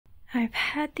I've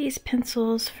had these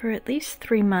pencils for at least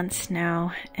 3 months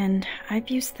now, and I've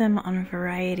used them on a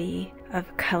variety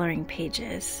of coloring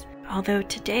pages. Although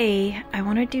today I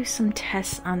want to do some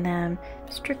tests on them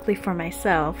strictly for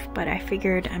myself, but I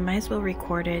figured I might as well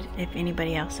record it if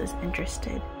anybody else is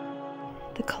interested.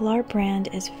 The Kalour brand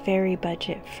is very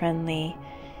budget friendly.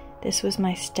 This was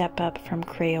my step up from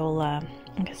Crayola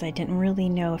because I didn't really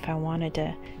know if I wanted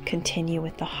to continue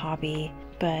with the hobby,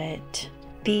 but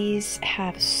these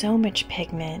have so much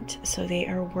pigment, so they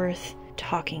are worth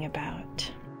talking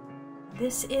about.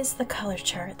 This is the color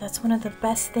chart. That's one of the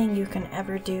best things you can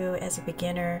ever do as a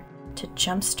beginner to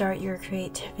jumpstart your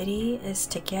creativity, is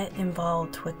to get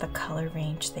involved with the color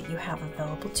range that you have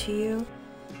available to you.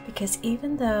 Because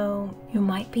even though you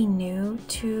might be new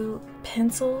to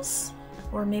pencils,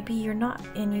 or maybe you're not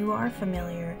and you are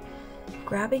familiar,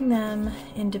 grabbing them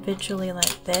individually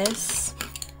like this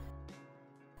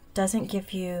doesn't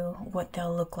give you what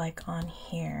they'll look like on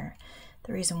here.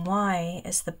 The reason why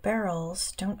is the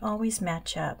barrels don't always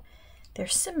match up. They're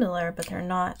similar, but they're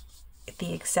not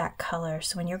the exact color.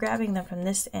 So when you're grabbing them from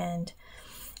this end,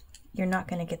 you're not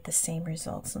going to get the same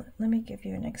results. Let me give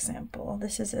you an example.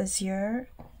 This is Azure,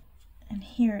 and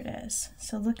here it is.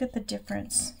 So look at the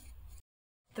difference.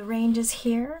 The ranges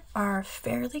here are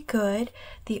fairly good.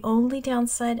 The only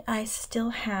downside I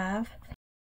still have,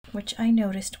 which I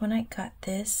noticed when I got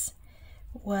this,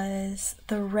 was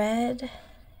the red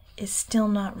is still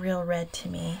not real red to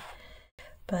me.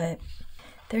 But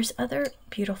there's other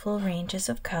beautiful ranges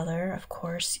of color. Of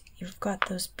course, you've got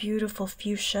those beautiful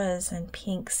fuchsias and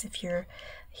pinks if you're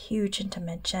huge into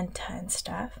magenta and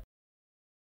stuff.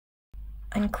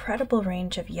 Incredible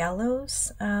range of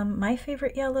yellows. My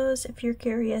favorite yellows, if you're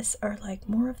curious, are like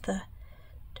more of the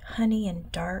honey and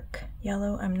dark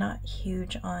yellow. I'm not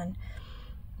huge on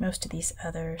most of these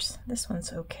others. This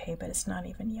one's okay, but it's not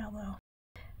even yellow.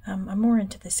 I'm more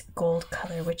into this gold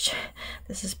color, which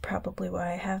this is probably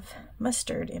why I have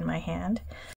mustard in my hand.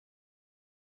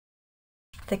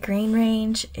 The green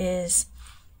range is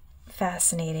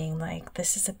fascinating. Like,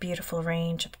 this is a beautiful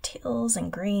range of teals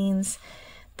and greens.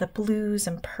 The blues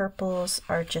and purples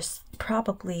are just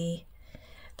probably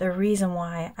the reason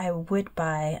why I would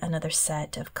buy another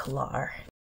set of Kalour.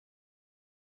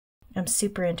 I'm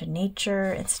super into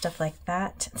nature and stuff like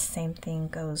that. Same thing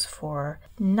goes for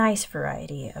nice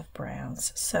variety of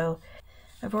browns. So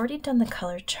I've already done the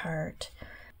color chart.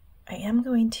 I am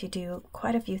going to do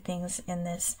quite a few things in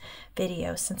this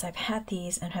video since I've had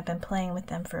these and have been playing with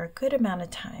them for a good amount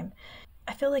of time.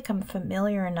 I feel like I'm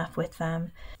familiar enough with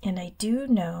them, and I do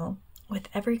know with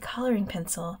every coloring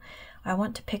pencil I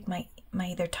want to pick my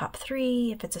either top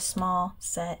 3 if it's a small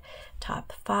set,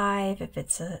 top 5 if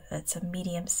it's a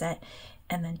medium set,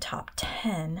 and then top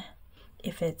 10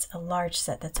 if it's a large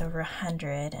set that's over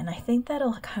 100. And I think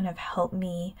that'll kind of help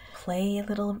me play a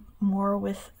little more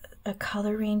with a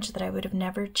color range that I would have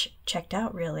never checked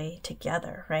out really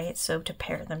together, right? So to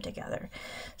pair them together.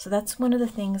 So that's one of the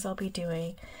things I'll be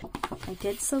doing. I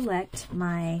did select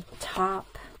my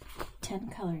top 10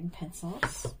 coloring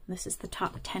pencils. This is the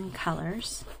top 10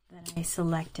 colors that I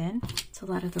selected. It's a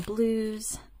lot of the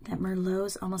blues. That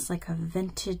Merlot's almost like a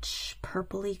vintage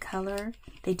purpley color.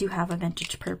 They do have a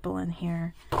vintage purple in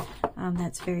here.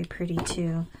 That's very pretty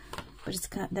too. But it's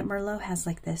got, that Merlot has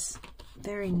like this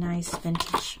very nice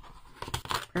vintage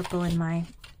purple in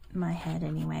my head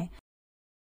anyway.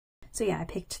 So yeah, I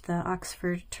picked the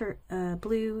Oxford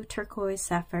blue, turquoise,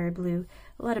 sapphire blue,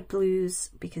 a lot of blues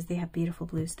because they have beautiful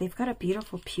blues. They've got a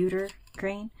beautiful pewter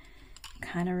grain.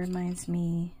 Kind of reminds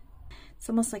me, it's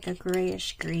almost like a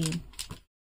grayish green.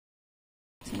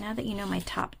 So now that you know my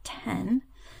top 10,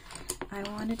 I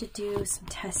wanted to do some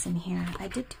tests in here. I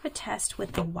did do a test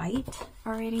with the white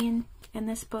already in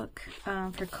this book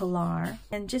for Kalour.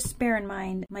 And just bear in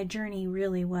mind, my journey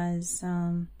really was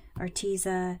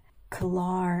Arteza,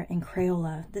 Kalour, and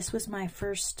Crayola. This was my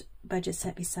first budget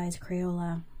set besides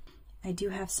Crayola. I do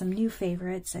have some new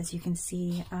favorites, as you can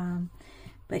see.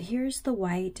 But here's the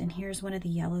white, and here's one of the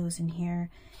yellows in here.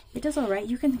 It does all right.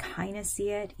 You can kind of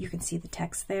see it. You can see the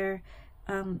text there.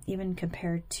 Even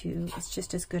compared to, it's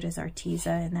just as good as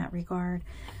Arteza in that regard.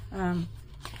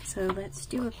 So let's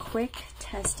do a quick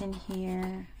test in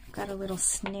here. I've got a little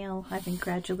snail I've been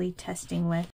gradually testing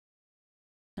with.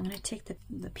 I'm going to take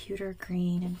the pewter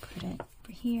green and put it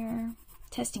over here.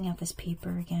 Testing out this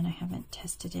paper again. I haven't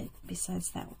tested it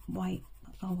besides that white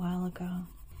a while ago.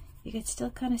 You can still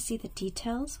kind of see the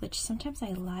details, which sometimes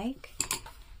I like.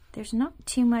 There's not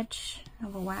too much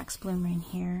of a wax bloom in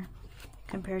here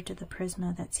compared to the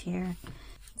Prisma that's here.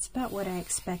 It's about what I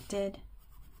expected.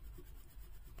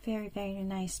 Very, very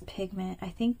nice pigment. I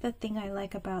think the thing I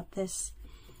like about this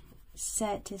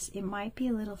set is, it might be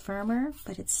a little firmer,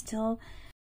 but it's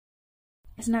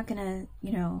not gonna,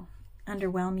 you know,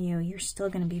 underwhelm you. You're still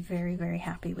gonna be very, very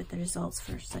happy with the results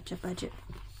for such a budget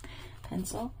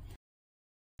pencil.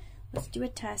 Let's do a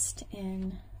test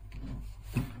in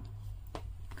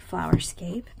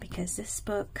Flowerscape, because this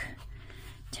book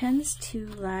tends to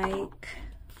like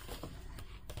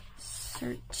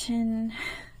certain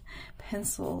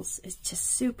pencils. It's just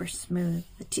super smooth.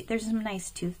 There's some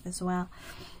nice tooth as well.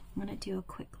 I'm gonna do a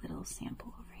quick little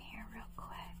sample over here real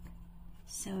quick.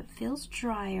 So it feels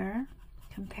drier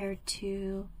compared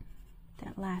to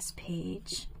that last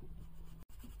page.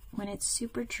 When it's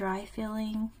super dry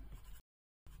feeling,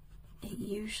 it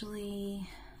usually,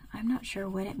 I'm not sure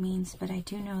what it means, but I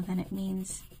do know that it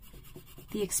means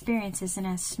the experience isn't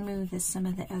as smooth as some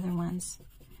of the other ones,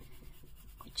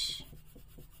 which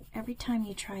every time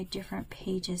you try different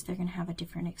pages, they're going to have a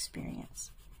different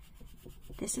experience.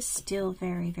 This is still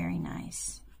very, very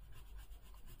nice.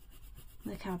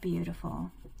 Look how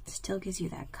beautiful. It still gives you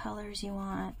that colors you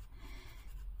want.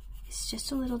 It's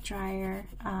just a little drier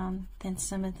than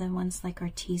some of the ones like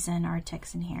Arteza and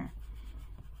Artex in here.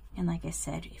 And like I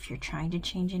said, if you're trying to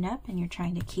change it up and you're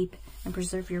trying to keep and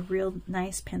preserve your real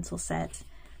nice pencil sets,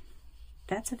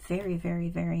 that's a very, very,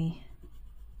 very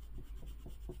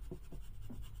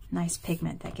nice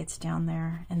pigment that gets down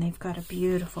there. And they've got a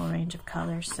beautiful range of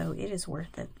colors, so it is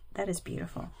worth it. That is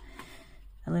beautiful.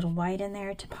 A little white in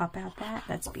there to pop out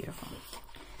that's beautiful.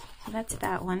 So that's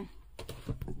that one.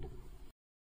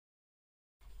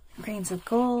 Grains of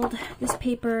Gold. This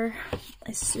paper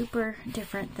is super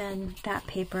different than that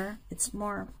paper. It's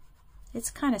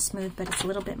kind of smooth, but it's a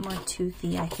little bit more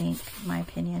toothy, I think, in my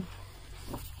opinion,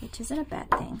 which isn't a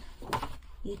bad thing.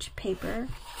 Each paper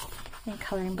and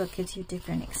coloring book gives you a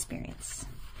different experience.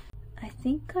 I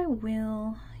think I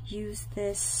will use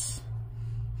this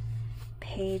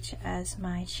page as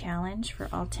my challenge for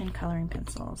all 10 coloring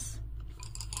pencils.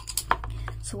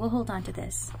 So we'll hold on to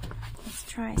this. Let's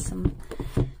try some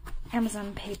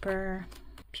Amazon paper,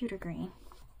 pewter green.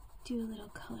 Do a little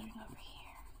coloring over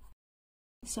here.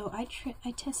 So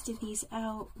I tested these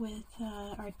out with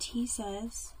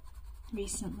Artezas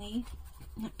recently.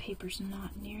 That paper's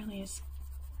not nearly as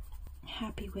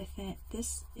happy with it.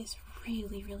 This is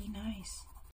really, really nice.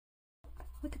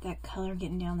 Look at that color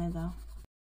getting down there though.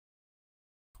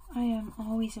 I am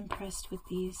always impressed with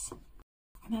these.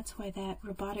 And that's why that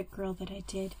robotic girl that I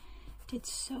did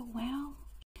so well.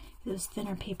 It was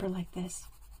thinner paper like this.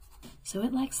 So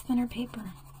it likes thinner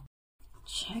paper.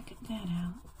 Check that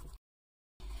out.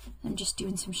 I'm just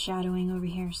doing some shadowing over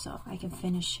here so I can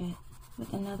finish it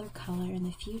with another color in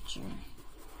the future.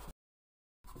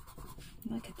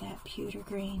 Look at that pewter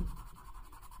green.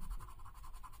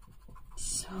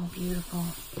 So beautiful.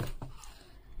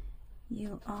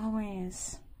 You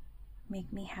always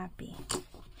make me happy.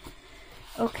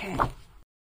 Okay.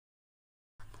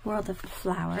 World of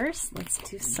Flowers. Let's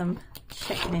do some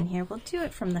checking in here. We'll do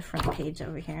it from the front page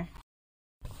over here.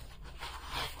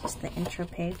 Just the intro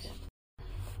page.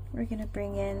 We're going to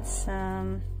bring in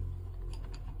some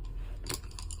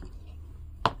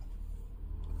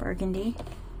burgundy.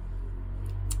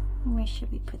 Where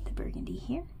should we put the burgundy?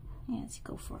 Here? Yeah, let's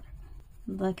go for it.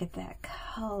 Look at that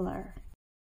color.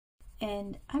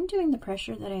 And I'm doing the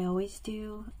pressure that I always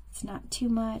do. It's not too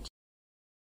much.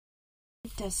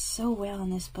 It does so well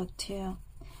in this book too.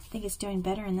 I think it's doing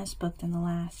better in this book than the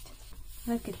last.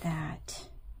 Look at that.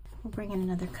 We'll bring in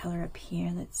another color up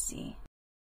here. Let's see.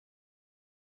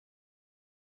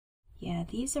 Yeah,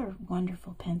 these are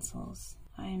wonderful pencils.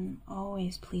 I'm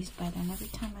always pleased by them every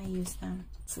time I use them.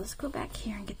 So let's go back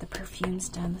here and get the perfumes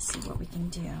done. Let's see what we can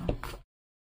do.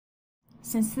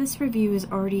 Since this review is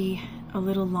already a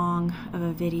little long of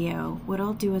a video, what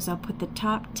I'll do is I'll put the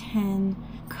top 10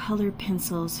 color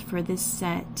pencils for this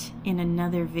set in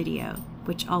another video,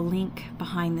 which I'll link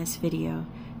behind this video.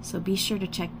 So be sure to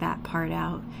check that part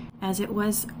out, as it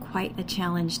was quite a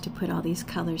challenge to put all these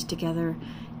colors together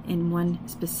in one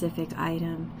specific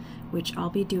item, which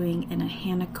I'll be doing in a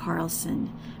Hannah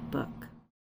Carlson book.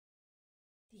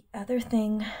 The other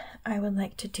thing I would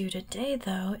like to do today,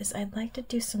 though, is I'd like to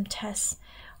do some tests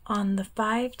on the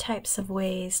 5 types of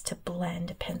ways to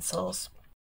blend pencils,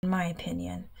 in my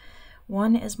opinion.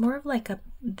 One is more of like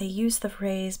they use the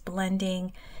phrase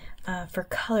blending for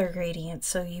color gradients.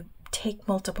 So you take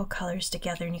multiple colors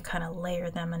together and you kind of layer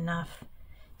them enough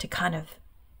to kind of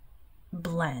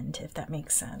blend, if that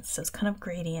makes sense. So it's kind of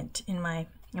gradient in my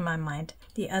mind.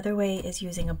 The other way is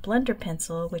using a blender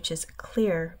pencil, which is a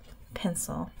clear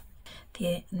pencil.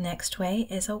 The next way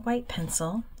is a white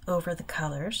pencil over the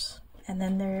colors. And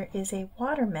then there is a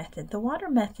water method. The water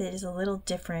method is a little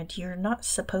different. You're not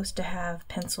supposed to have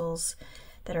pencils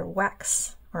that are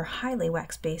wax or highly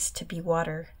wax based to be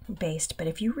water based, but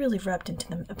if you really rubbed into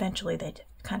them, eventually they'd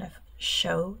kind of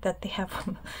show that they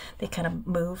have, they kind of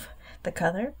move the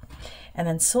color. And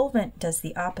then solvent does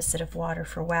the opposite of water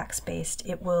for wax based.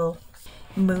 It will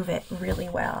move it really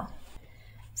well.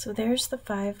 So there's the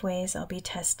 5 ways I'll be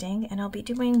testing, and I'll be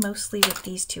doing mostly with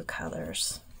these 2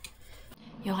 colors.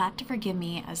 You'll have to forgive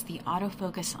me as the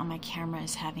autofocus on my camera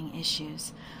is having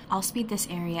issues. I'll speed this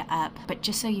area up, but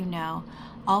just so you know,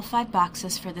 all 5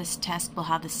 boxes for this test will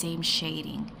have the same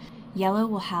shading. Yellow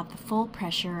will have the full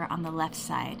pressure on the left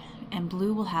side, and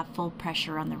blue will have full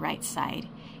pressure on the right side.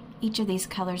 Each of these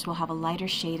colors will have a lighter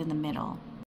shade in the middle.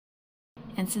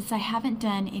 And since I haven't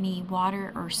done any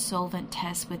water or solvent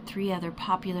tests with 3 other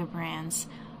popular brands,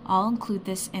 I'll include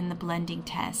this in the blending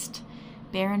test.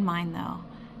 Bear in mind though,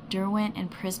 Derwent and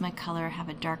Prismacolor have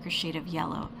a darker shade of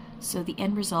yellow, so the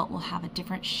end result will have a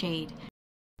different shade.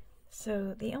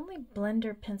 So the only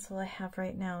blender pencil I have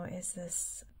right now is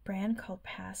this brand called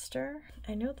Pasteur.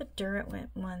 I know the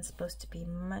Derwent one's supposed to be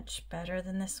much better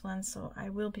than this one, so I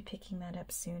will be picking that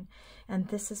up soon. And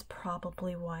this is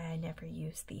probably why I never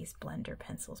use these blender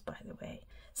pencils, by the way.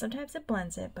 Sometimes it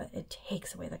blends it, but it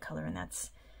takes away the color, and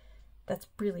that's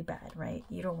really bad, right?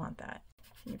 You don't want that.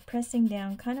 You're pressing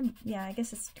down, kind of, yeah, I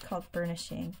guess it's called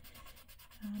burnishing.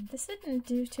 This didn't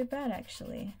do too bad,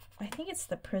 actually. I think it's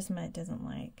the Prisma it doesn't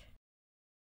like.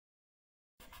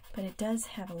 But it does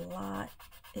have a lot,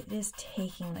 it is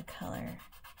taking the color,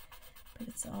 but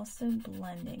it's also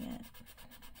blending it.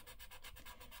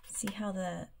 See how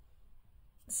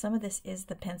some of this is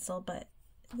the pencil, but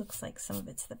it looks like some of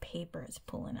it's the paper it's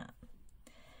pulling up.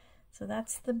 So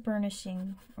that's the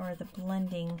burnishing, or the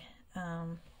blending.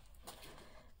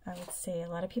 I would say a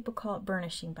lot of people call it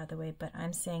burnishing, by the way, but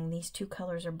I'm saying these 2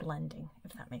 colors are blending,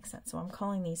 if that makes sense. So I'm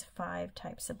calling these 5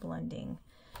 types of blending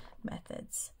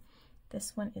methods.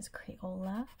 This one is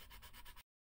Crayola.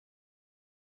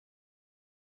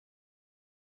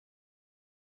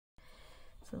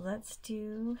 So let's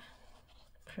do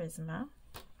Prisma.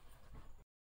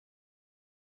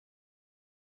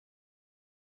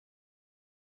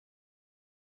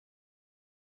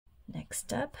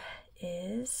 Next up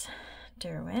is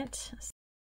Derwent.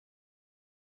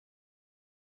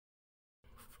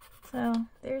 So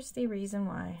there's the reason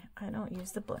why I don't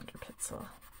use the blender pencil.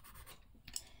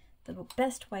 The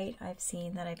best white I've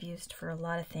seen that I've used for a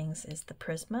lot of things is the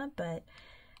Prisma, but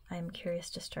I'm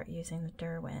curious to start using the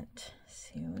Derwent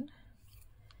soon.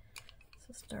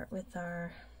 So start with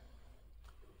our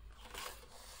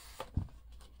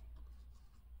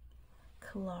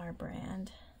Kalour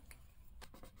brand.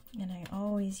 And I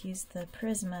always use the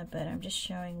Prisma, but I'm just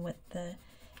showing what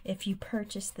if you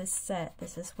purchase this set,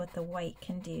 this is what the white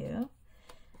can do.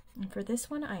 And for this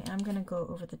one, I am going to go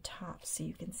over the top so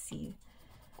you can see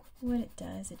what it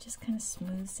does. It just kind of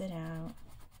smooths it out.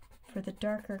 For the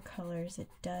darker colors, it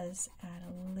does add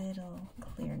a little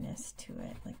clearness to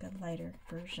it, like a lighter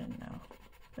version though.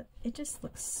 But it just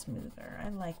looks smoother. I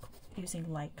like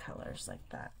using light colors like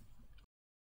that.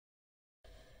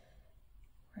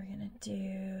 We're gonna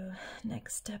do,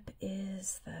 next up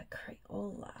is the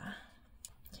Crayola.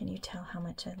 Can you tell how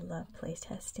much I love play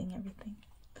testing everything?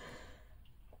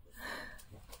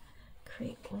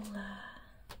 Crayola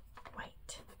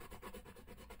white.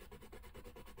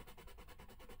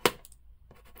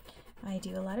 I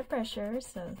do a lot of pressure,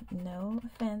 so no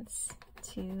offense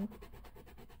to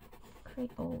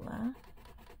Crayola.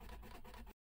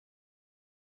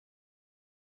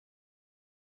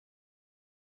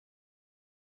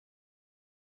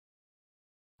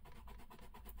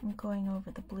 I'm going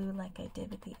over the blue like I did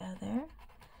with the other,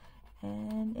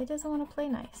 and it doesn't want to play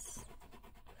nice.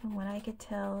 From what I could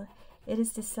tell, it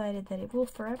has decided that it will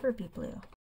forever be blue.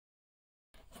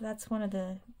 So that's one of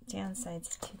the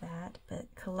downsides to that, but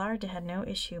Kalour had no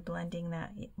issue blending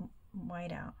that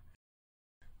white out.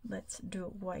 Let's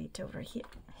do white over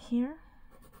here.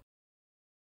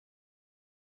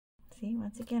 See,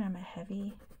 once again, I'm a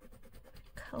heavy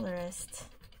colorist.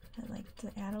 I like to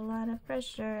add a lot of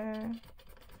pressure.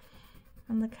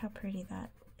 And look how pretty that,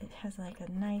 it has like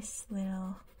a nice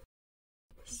little,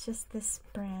 it's just, this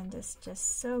brand is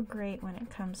just so great when it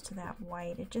comes to that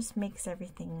white. It just makes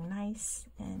everything nice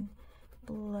and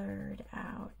blurred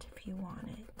out if you want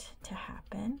it to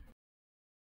happen.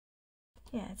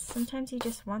 Yeah, sometimes you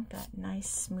just want that nice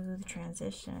smooth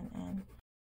transition, and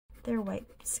their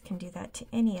whites can do that to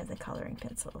any of the coloring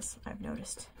pencils. I've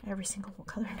noticed every single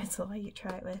coloring pencil you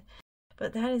try it with.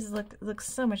 But that is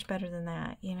looks so much better than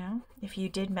that, you know? If you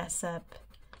did mess up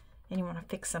and you want to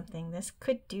fix something, this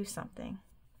could do something.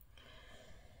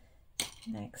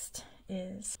 Next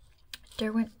is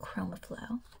Derwent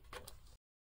Chromaflow.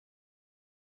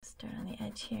 Start on the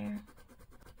edge here.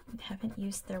 I haven't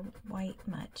used their white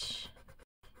much.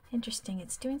 Interesting,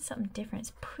 it's doing something different.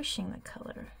 It's pushing the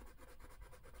color.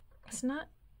 It's not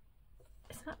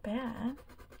bad,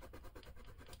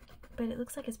 but it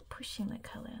looks like it's pushing the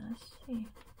color. Let's see.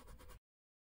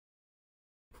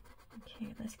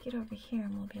 Okay, let's get over here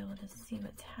and we'll be able to see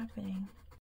what's happening.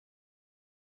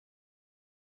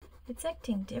 It's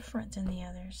acting different than the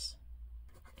others.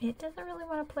 It doesn't really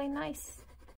want to play nice.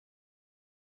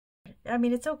 I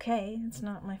mean, it's okay. It's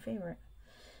not my favorite.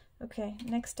 Okay,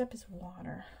 next up is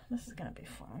water. This is gonna be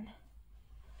fun.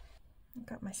 I've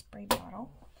got my spray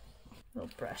bottle. Little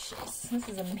brushes. This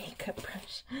is a makeup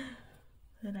brush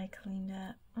that I cleaned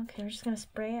up. Okay, we're just gonna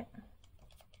spray it.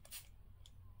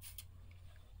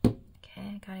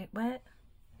 Okay, got it wet.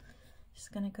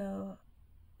 Just gonna go,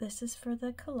 this is for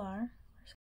the Kalour.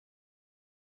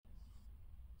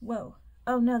 Whoa.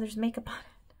 Oh no, there's makeup on it.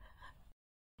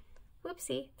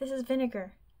 Whoopsie, this is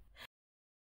vinegar.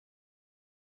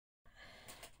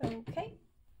 Okay.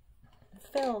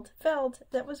 Filled.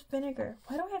 That was vinegar.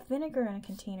 Why do I have vinegar in a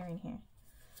container in here?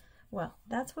 Well,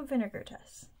 that's what vinegar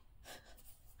does.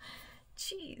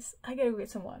 Jeez, I gotta go get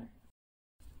some water.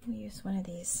 We use one of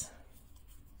these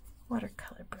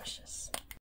watercolor brushes.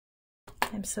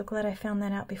 I'm so glad I found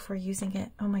that out before using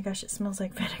it. Oh my gosh, it smells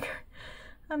like vinegar.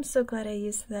 I'm so glad I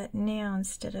used that now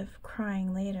instead of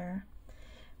crying later.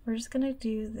 We're just gonna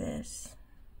do this.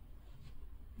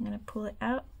 I'm gonna pull it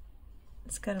out.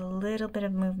 It's got a little bit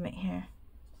of movement here.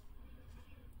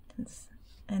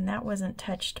 And that wasn't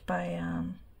touched by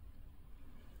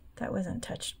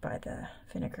the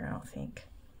vinegar, I don't think.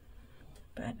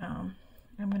 But I'm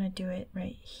gonna do it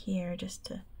right here just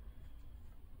to,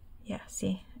 yeah,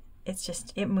 see,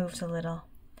 it moves a little.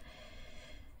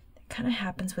 It kind of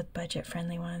happens with budget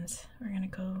friendly ones. We're gonna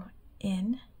go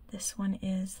in. This one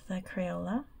is the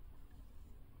Crayola.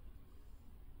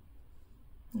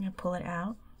 I'm gonna pull it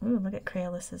out. Ooh, look at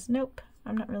Crayola says, nope,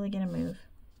 I'm not really gonna move.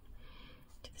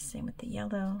 Do the same with the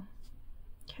yellow.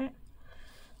 Okay,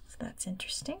 so that's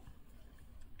interesting.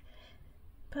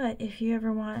 But if you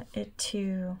ever want it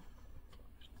to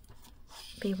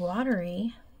be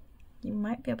watery, you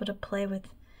might be able to play with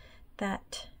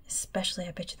that, especially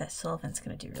I bet you that solvent's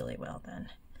gonna do really well then.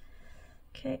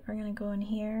 Okay, we're gonna go in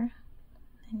here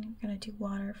and we're gonna do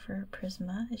water for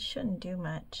Prisma. It shouldn't do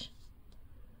much.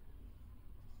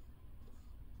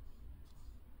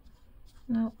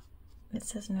 Nope, it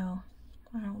says no.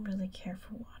 I don't really care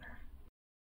for water.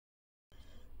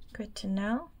 Good to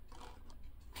know.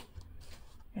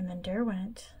 And then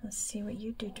Derwent. Let's see what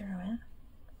you do, Derwent.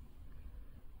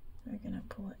 We're gonna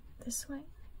pull it this way.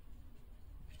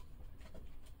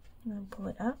 I'm gonna pull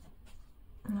it up.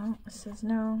 No, it says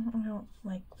no, I don't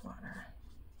like water.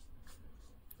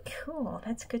 Cool,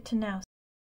 that's good to know.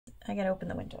 I gotta open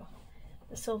the window.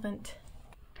 The solvent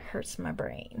hurts my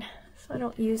brain. So I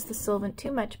don't use the solvent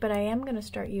too much, but I am going to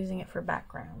start using it for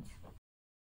backgrounds.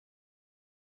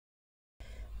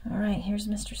 All right, here's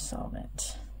Mr.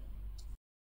 Solvent.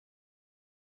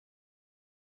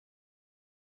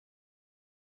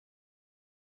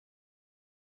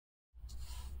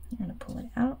 I'm going to pull it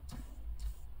out.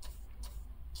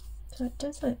 So it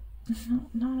does it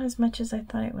not as much as I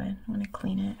thought it would. I'm going to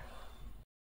clean it.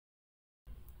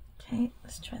 Okay,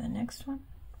 let's try the next one.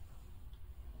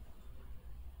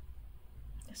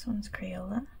 This one's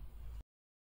Crayola.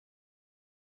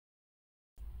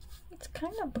 It's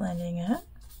kind of blending it.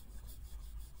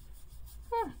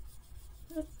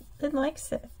 It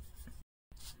likes it.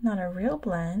 Not a real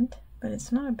blend, but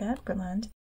it's not a bad blend.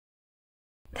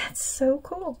 That's so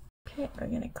cool. Okay, we're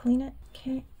gonna clean it.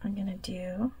 Okay, I'm gonna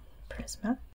do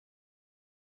Prisma.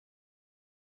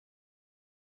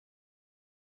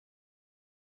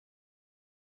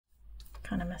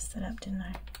 Kind of messed it up, didn't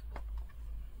I?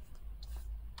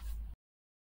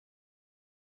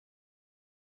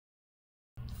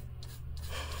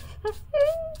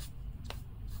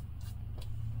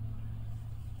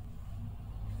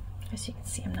 As you can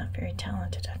see, I'm not very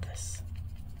talented at this.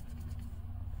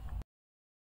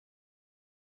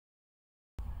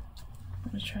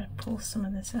 I'm going to try to pull some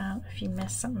of this out. If you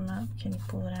mess something up, can you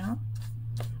pull it out?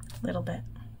 A little bit.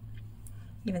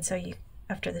 Even so,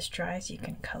 after this dries, you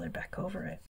can color back over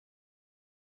it.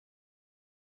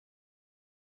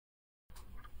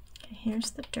 Okay,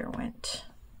 here's the Derwent.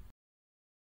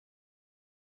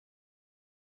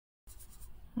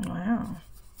 Wow,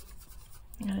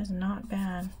 that is not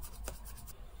bad.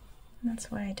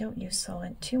 That's why I don't use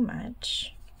solvent too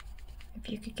much. If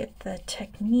you could get the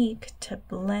technique to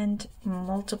blend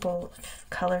multiple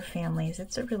color families,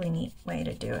 it's a really neat way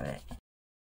to do it.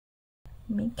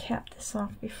 Let me cap this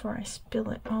off before I spill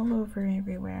it all over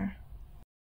everywhere.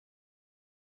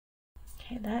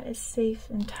 Okay, that is safe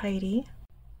and tidy.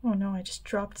 Oh no, I just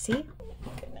dropped, see?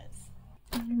 Goodness.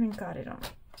 I even got it on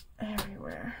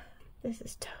everywhere. This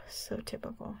is so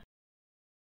typical.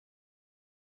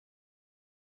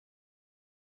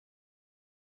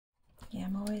 Yeah,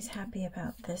 I'm always happy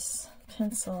about this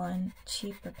pencil on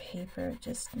cheaper paper.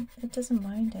 It doesn't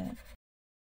mind it.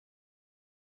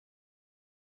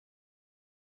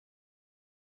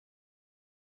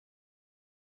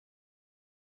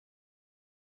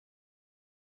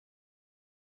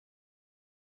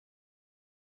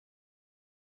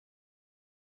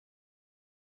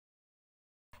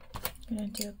 I'm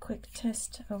going to do a quick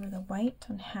test over the white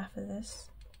on half of this,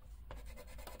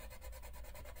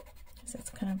 because it's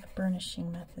kind of a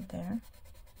burnishing method there.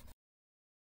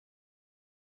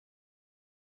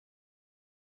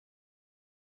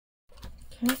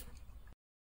 Okay.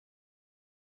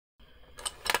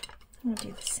 We'll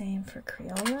do the same for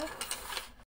Crayola.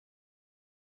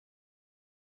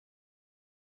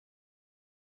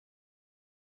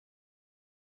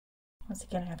 Once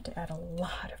again, I have to add a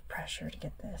lot of pressure to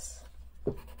get this,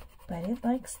 but it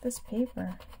likes this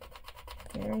paper.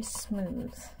 Very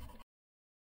smooth.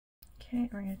 Okay,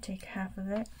 we're going to take half of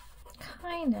it.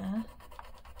 Kinda.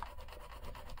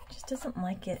 Just doesn't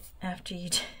like it after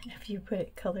you put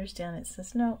it colors down. It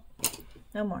says no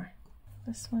more.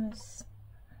 This one is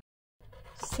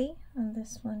C, and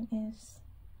this one is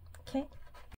K,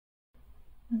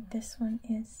 and this one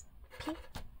is P,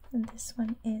 and this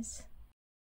one is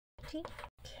G.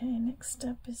 Okay, next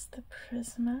up is the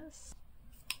Prismas.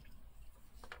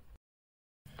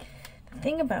 The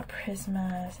thing about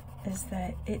Prismas is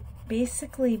that it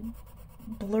basically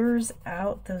blurs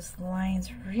out those lines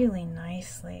really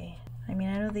nicely. I mean,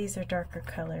 I know these are darker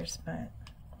colors, but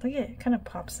look at it, it kind of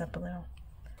pops up a little.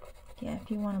 Yeah,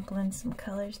 if you want to blend some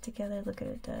colors together, look at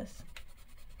it does.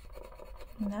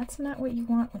 And that's not what you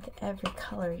want with every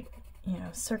color,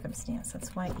 circumstance.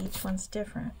 That's why each one's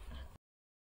different.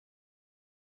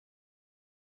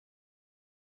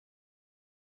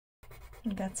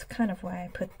 And that's kind of why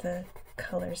I put the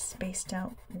colors spaced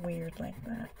out weird like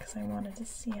that, because I wanted to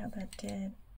see how that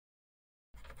did.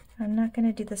 I'm not going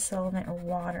to do the solvent or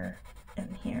water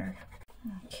in here.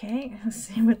 Okay, let's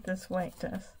see what this white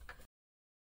does.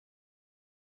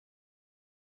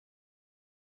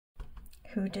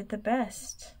 Who did the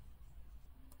best?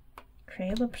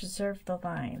 Crayola preserved the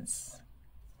lines.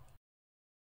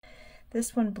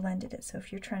 This one blended it, so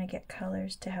if you're trying to get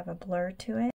colors to have a blur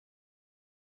to it,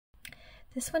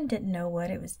 this one didn't know what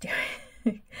it was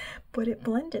doing, but it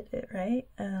blended it, right?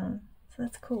 So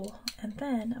that's cool. And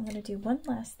then I'm going to do one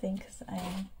last thing because I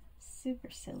am super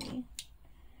silly.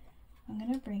 I'm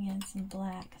going to bring in some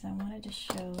black because I wanted to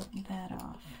show that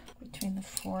off between the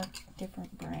 4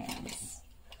 different brands.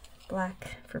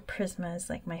 Black for Prisma is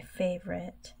like my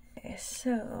favorite. Okay,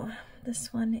 so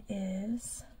this one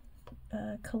is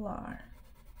Kalour.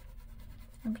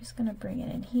 I'm just going to bring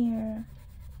it in here.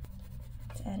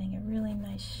 It's adding a really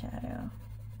nice shadow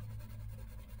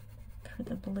for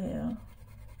the blue.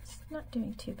 It's not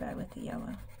doing too bad with the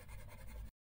yellow.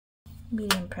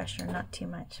 Medium pressure, not too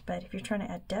much, but if you're trying to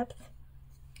add depth,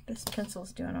 this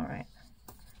pencil's doing all right.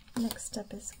 Next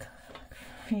up is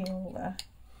Crayola.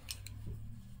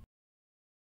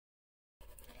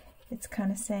 It's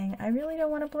kind of saying, I really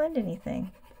don't want to blend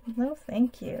anything. No,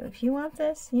 thank you. If you want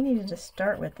this, you need to just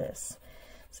start with this.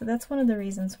 So that's one of the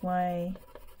reasons why,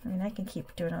 I mean, I can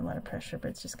keep doing a lot of pressure, but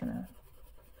it's just going to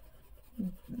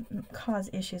cause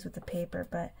issues with the paper,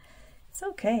 but it's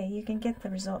okay. You can get the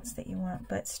results that you want,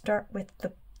 but start with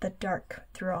the dark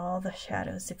through all the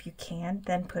shadows if you can,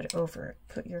 then put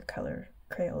your color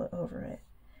Crayola over it.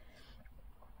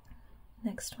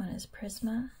 Next one is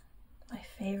Prisma, my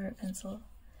favorite pencil,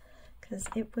 because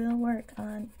it will work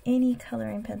on any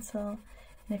coloring pencil.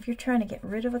 And if you're trying to get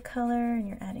rid of a color and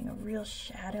you're adding a real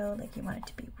shadow, like you want it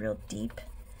to be real deep,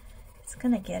 it's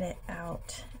gonna get it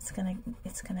out. It's gonna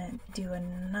do a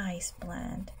nice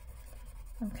blend.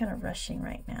 I'm kind of rushing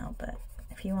right now, but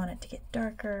if you want it to get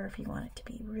darker, if you want it to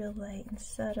be real light and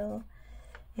subtle,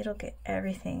 it'll get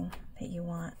everything that you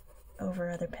want over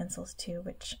other pencils too,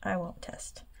 which I won't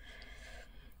test.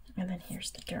 And then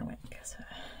here's the Derwent, because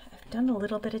I've done a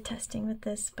little bit of testing with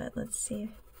this, but let's see.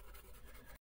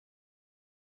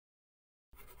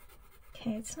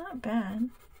 Okay, it's not bad.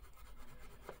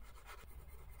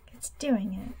 It's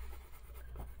doing it.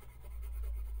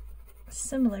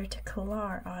 Similar to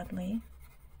Kalour, oddly.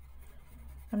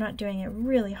 I'm not doing it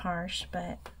really harsh,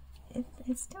 but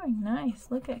it's doing nice.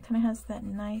 Look, it kind of has that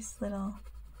nice little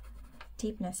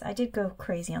deepness. I did go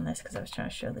crazy on this because I was trying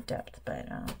to show the depth, but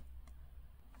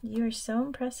you are so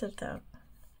impressive though.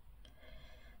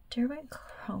 Derwent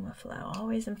Chroma Flow,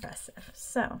 always impressive.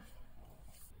 So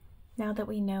now that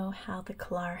we know how the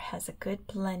Kalour has a good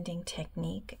blending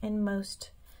technique in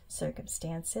most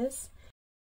circumstances,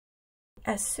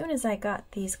 as soon as I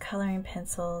got these coloring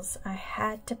pencils, I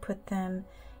had to put them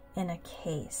in a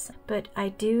case. But I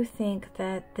do think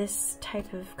that this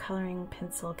type of coloring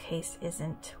pencil case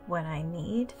isn't what I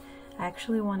need. I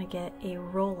actually want to get a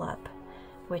roll-up,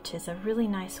 which is a really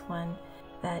nice one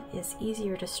that is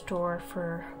easier to store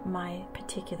for my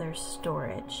particular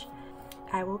storage.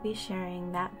 I will be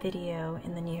sharing that video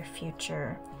in the near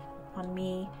future on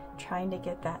me trying to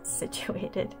get that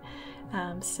situated.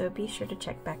 So be sure to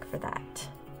check back for that.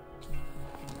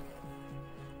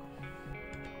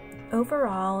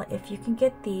 Overall, if you can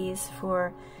get these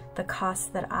for the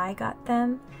cost that I got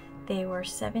them, they were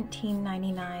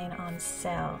 $17.99 on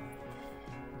sale.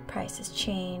 Prices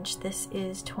changed. This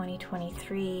is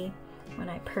 2023 when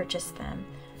I purchased them.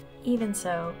 Even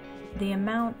so, the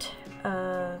amount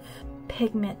of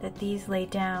pigment that these lay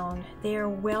down, they are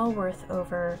well worth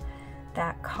over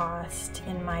that cost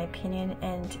in my opinion,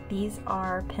 and these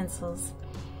are pencils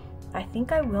I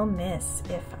think I will miss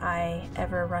if I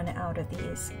ever run out of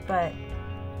these. But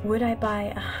would I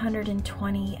buy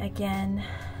 120 again?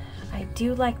 I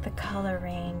do like the color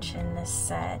range in this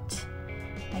set.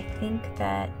 I think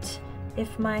that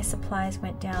if my supplies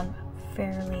went down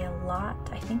fairly a lot,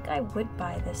 I think I would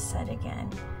buy this set again.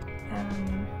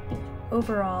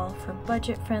 Overall, for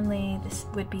budget friendly, this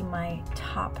would be my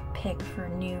top pick for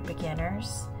new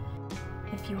beginners.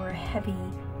 If you are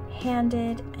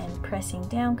heavy-handed and pressing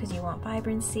down because you want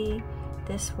vibrancy,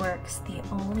 this works. The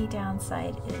only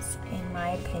downside is, in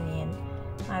my opinion,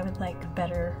 I would like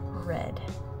better red.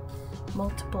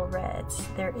 Multiple reds.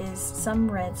 There is some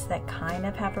reds that kind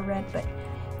of have a red, but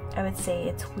I would say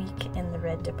it's weak in the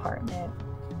red department.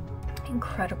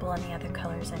 Incredible on the other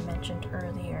colors I mentioned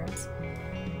earlier.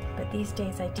 But these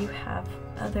days I do have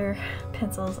other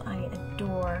pencils I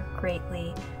adore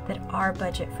greatly that are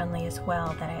budget friendly as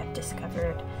well that I have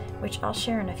discovered, which I'll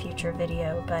share in a future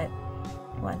video. But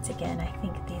once again, I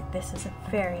think this is a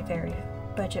very, very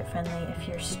budget friendly. If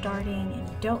you're starting and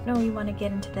you don't know you want to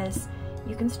get into this,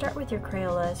 you can start with your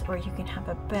Crayolas, or you can have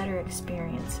a better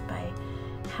experience by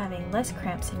having less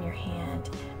cramps in your hand,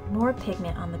 more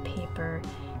pigment on the paper,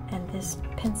 and this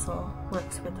pencil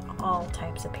works with all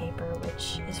types of paper,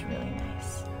 which is really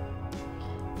nice.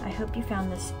 I hope you found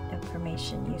this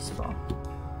information useful,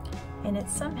 and it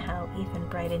somehow even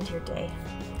brightened your day.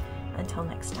 Until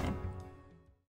next time.